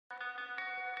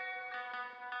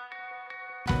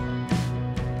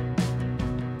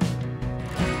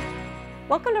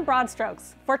Welcome to Broad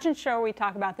Strokes, Fortune's show where we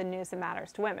talk about the news that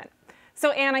matters to women.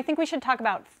 So Anne, I think we should talk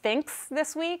about Thinx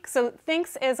this week. So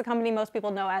Thinx is a company most people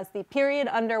know as the period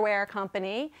underwear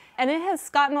company, and it has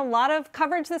gotten a lot of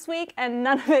coverage this week and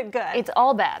none of it good. It's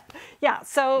all bad. Yeah,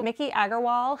 so Miki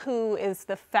Agarwal, who is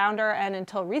the founder and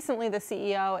until recently the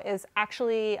CEO, is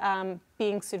actually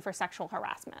being sued for sexual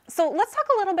harassment. So let's talk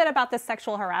a little bit about this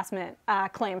sexual harassment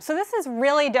claim. So this is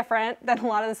really different than a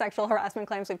lot of the sexual harassment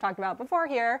claims we've talked about before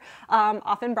here,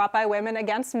 often brought by women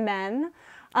against men.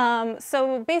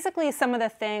 So basically some of the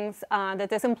things that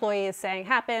this employee is saying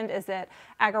happened is that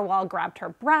Agarwal grabbed her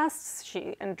breasts,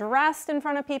 she undressed in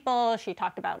front of people, she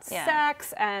talked about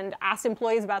sex and asked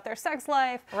employees about their sex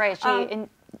life. Right, she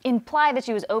implied that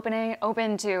she was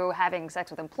open to having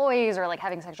sex with employees or like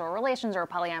having sexual relations or a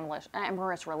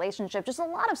polyamorous relationship. Just a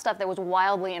lot of stuff that was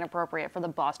wildly inappropriate for the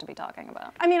boss to be talking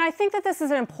about. I mean, I think that this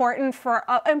is an important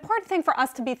thing for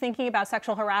us to be thinking about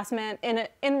sexual harassment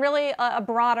in really a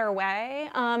broader way.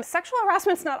 Sexual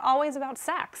harassment's not always about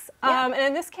sex. And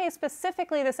in this case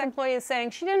specifically, this employee is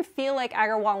saying she didn't feel like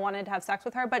Agarwal wanted to have sex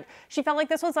with her, but she felt like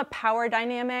this was a power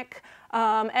dynamic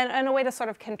and a way to sort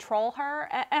of control her.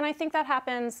 And I think that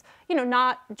happens, you know,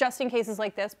 not just in cases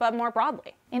like this, but more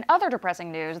broadly. In other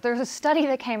depressing news, there's a study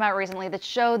that came out recently that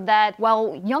showed that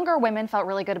while younger women felt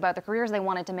really good about their careers, they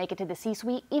wanted to make it to the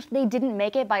C-suite, if they didn't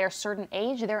make it by a certain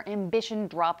age, their ambition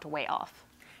dropped way off.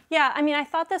 Yeah, I mean, I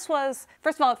thought this was,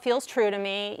 first of all, it feels true to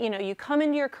me. You know, you come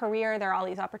into your career, there are all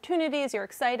these opportunities, you're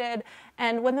excited,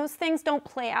 and when those things don't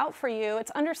play out for you,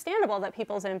 it's understandable that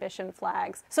people's ambition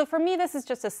flags. So for me, this is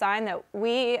just a sign that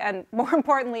we, and more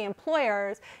importantly,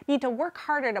 employers, need to work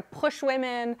harder to push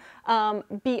women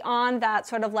beyond that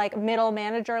sort of like middle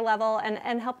manager level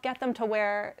and help get them to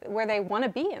where they want to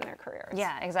be in their careers.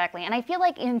 Yeah, exactly. And I feel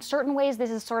like in certain ways, this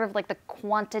is sort of like the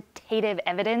quantitative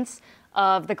evidence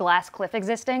of the glass cliff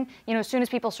existing. You know, as soon as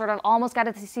people sort of almost got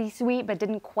to the C-suite but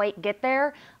didn't quite get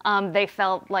there, they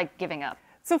felt like giving up.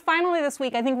 So finally this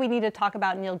week, I think we need to talk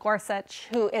about Neil Gorsuch,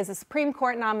 who is a Supreme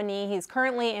Court nominee. He's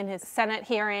currently in his Senate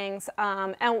hearings,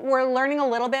 and we're learning a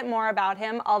little bit more about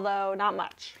him, although not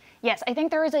much. Yes, I think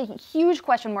there is a huge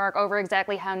question mark over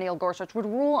exactly how Neil Gorsuch would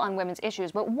rule on women's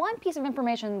issues, but one piece of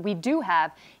information we do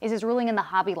have is his ruling in the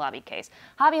Hobby Lobby case.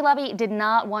 Hobby Lobby did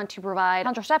not want to provide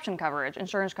contraception coverage,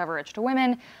 insurance coverage to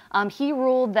women. He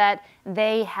ruled that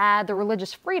they had the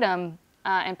religious freedom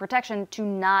and protection to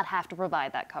not have to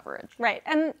provide that coverage. Right,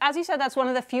 and as you said, that's one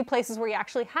of the few places where he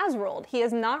actually has ruled. He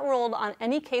has not ruled on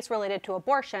any case related to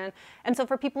abortion, and so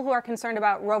for people who are concerned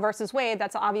about Roe versus Wade,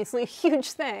 that's obviously a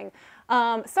huge thing.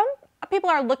 Some people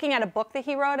are looking at a book that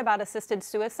he wrote about assisted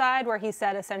suicide, where he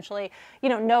said essentially, you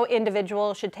know, no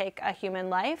individual should take a human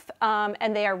life,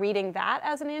 and they are reading that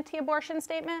as an anti-abortion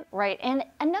statement. Right, and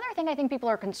another thing I think people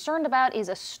are concerned about is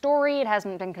a story. It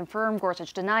hasn't been confirmed,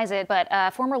 Gorsuch denies it, but a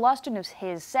former law student of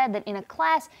his said that in a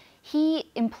class,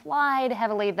 he implied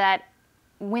heavily that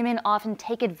women often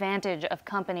take advantage of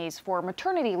companies for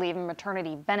maternity leave and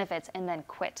maternity benefits and then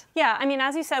quit. Yeah, I mean,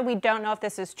 as you said, we don't know if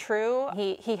this is true.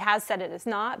 He has said it is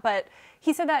not, but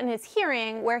he said that in his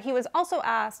hearing where he was also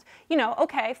asked, you know,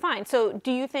 okay, fine, so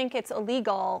do you think it's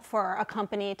illegal for a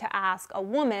company to ask a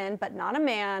woman, but not a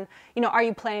man, you know, are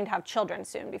you planning to have children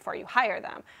soon before you hire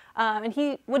them? And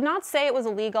he would not say it was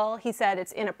illegal. He said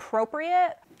it's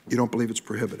inappropriate. You don't believe it's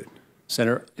prohibited?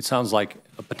 Senator, it sounds like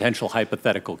a potential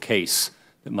hypothetical case.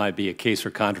 It might be a case or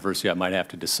controversy I might have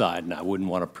to decide, and I wouldn't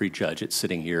want to prejudge it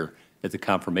sitting here at the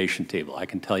confirmation table. I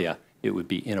can tell you it would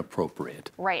be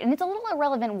inappropriate. Right, and it's a little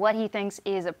irrelevant what he thinks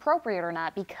is appropriate or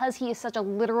not because he is such a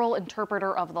literal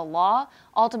interpreter of the law.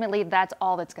 Ultimately, that's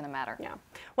all that's going to matter. Yeah.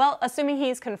 Well, assuming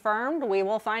he's confirmed, we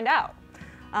will find out.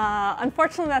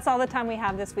 Unfortunately, that's all the time we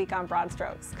have this week on Broad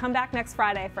Strokes. Come back next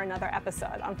Friday for another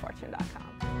episode on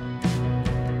Fortune.com.